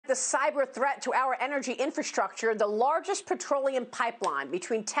the cyber threat to our energy infrastructure, the largest petroleum pipeline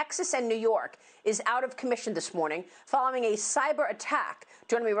between Texas and New York is out of commission this morning following a cyber attack.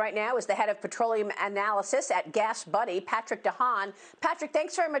 Joining me right now is the head of petroleum analysis at Gas Buddy, Patrick DeHaan. Patrick,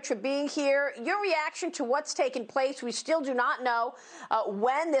 thanks very much for being here. Your reaction to what's taken place. We still do not know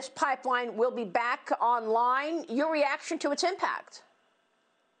when this pipeline will be back online. Your reaction to its impact.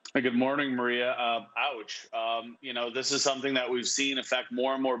 Good morning, Maria. Ouch. This is something that we've seen affect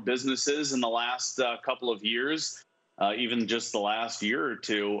more and more businesses in the last couple of years, even just the last year or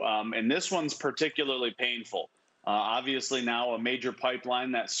two. And this one's particularly painful. Obviously, now a major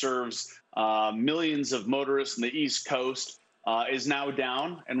pipeline that serves millions of motorists in the East Coast is now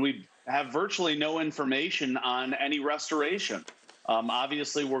down, and we have virtually no information on any restoration.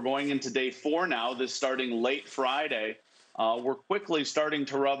 Obviously, we're going into day 4 now, this starting late Friday. We're quickly starting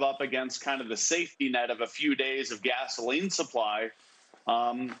to rub up against kind of the safety net of a few days of gasoline supply,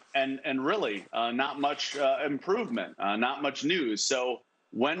 and really not much improvement, not much news. So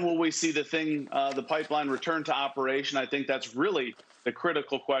when will we see the pipeline return to operation? I think that's really the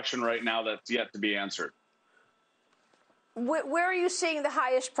critical question right now that's yet to be answered. Where are you seeing the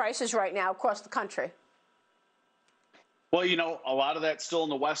highest prices right now across the country? Well, a lot of that's still on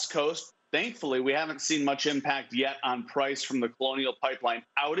the West Coast. Thankfully, we haven't seen much impact yet on price from the Colonial Pipeline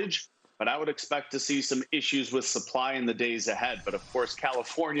outage, but I would expect to see some issues with supply in the days ahead. But of course,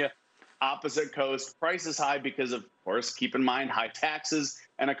 California, opposite coast, price is high because of course, keep in mind, high taxes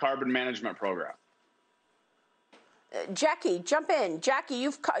and a carbon management program. Jackie, jump in. Jackie,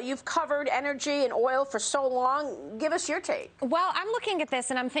 you've covered energy and oil for so long. Give us your take. Well, I'm looking at this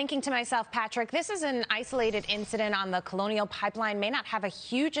and I'm thinking to myself, Patrick, this is an isolated incident on the Colonial Pipeline, may not have a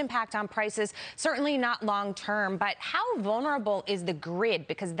huge impact on prices, certainly not long term. But how vulnerable is the grid?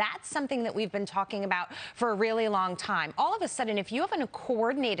 Because that's something that we've been talking about for a really long time. All of a sudden, if you have a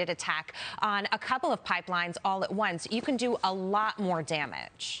coordinated attack on a couple of pipelines all at once, you can do a lot more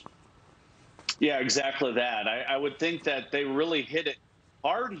damage. Yeah, exactly that. I would think that they really hit it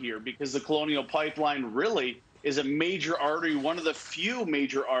hard here because the Colonial Pipeline really is a major artery, one of the few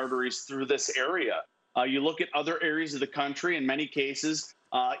major arteries through this area. You look at other areas of the country, in many cases,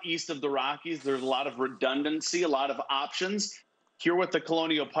 east of the Rockies, there's a lot of redundancy, a lot of options. Here with the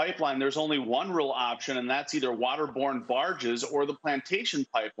Colonial Pipeline, there's only one real option, and that's either waterborne barges or the Plantation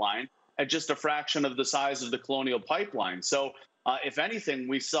Pipeline at just a fraction of the size of the Colonial Pipeline. So if anything,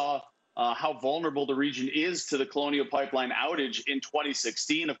 we saw how vulnerable the region is to the Colonial Pipeline outage in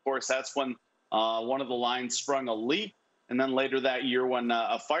 2016. Of course, that's when one of the lines sprung a leak. And then later that year, when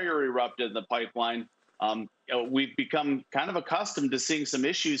a fire erupted in the pipeline, we've become kind of accustomed to seeing some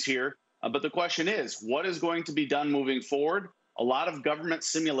issues here. But the question is, what is going to be done moving forward? A lot of government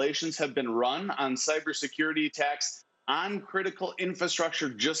simulations have been run on cybersecurity attacks on critical infrastructure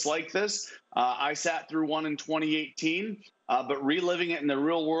just like this. I sat through one in 2018. But reliving it in the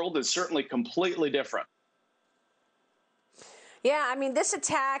real world is certainly completely different. Yeah, I mean, this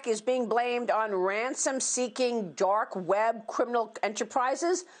attack is being blamed on ransom-seeking dark web criminal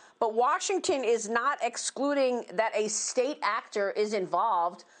enterprises, but Washington is not excluding that a state actor is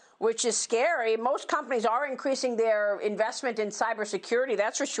involved, which is scary. Most companies are increasing their investment in cybersecurity,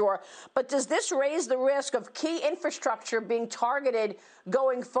 that's for sure. But does this raise the risk of key infrastructure being targeted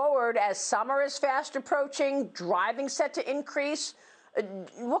going forward as summer is fast approaching, driving set to increase?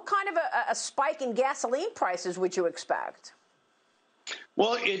 What kind of a spike in gasoline prices would you expect?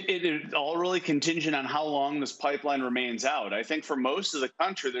 Well, it all really contingent on how long this pipeline remains out. I think for most of the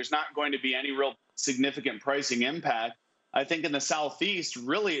country, there's not going to be any real significant pricing impact. I think in the Southeast,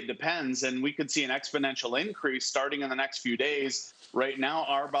 really it depends, and we could see an exponential increase starting in the next few days. Right now,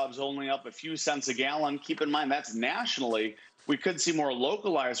 RBOB's only up a few cents a gallon. Keep in mind, that's nationally. We could see more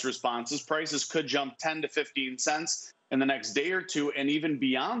localized responses. Prices could jump 10 to 15 cents in the next day or two, and even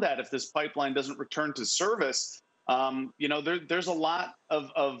beyond that, if this pipeline doesn't return to service, there's a lot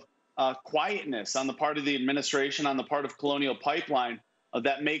of quietness on the part of the administration, on the part of Colonial Pipeline,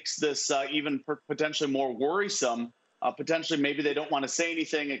 that makes this even potentially more worrisome. Potentially, maybe they don't want to say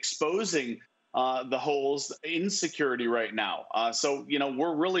anything, exposing the holes in security right now. So,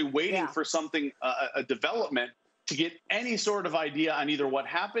 we're really waiting for something, a development, to get any sort of idea on either what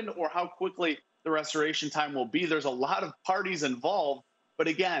happened or how quickly the restoration time will be. There's a lot of parties involved, but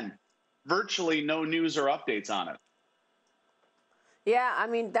again, virtually no news or updates on it. Yeah, I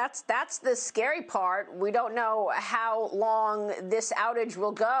mean, that's the scary part. We don't know how long this outage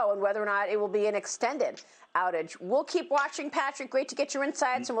will go and whether or not it will be an extended outage. We'll keep watching, Patrick. Great to get your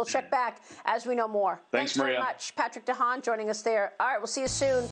insights, and we'll check back as we know more. Thanks, Maria. Very much. Patrick DeHaan joining us there. All right, we'll see you soon.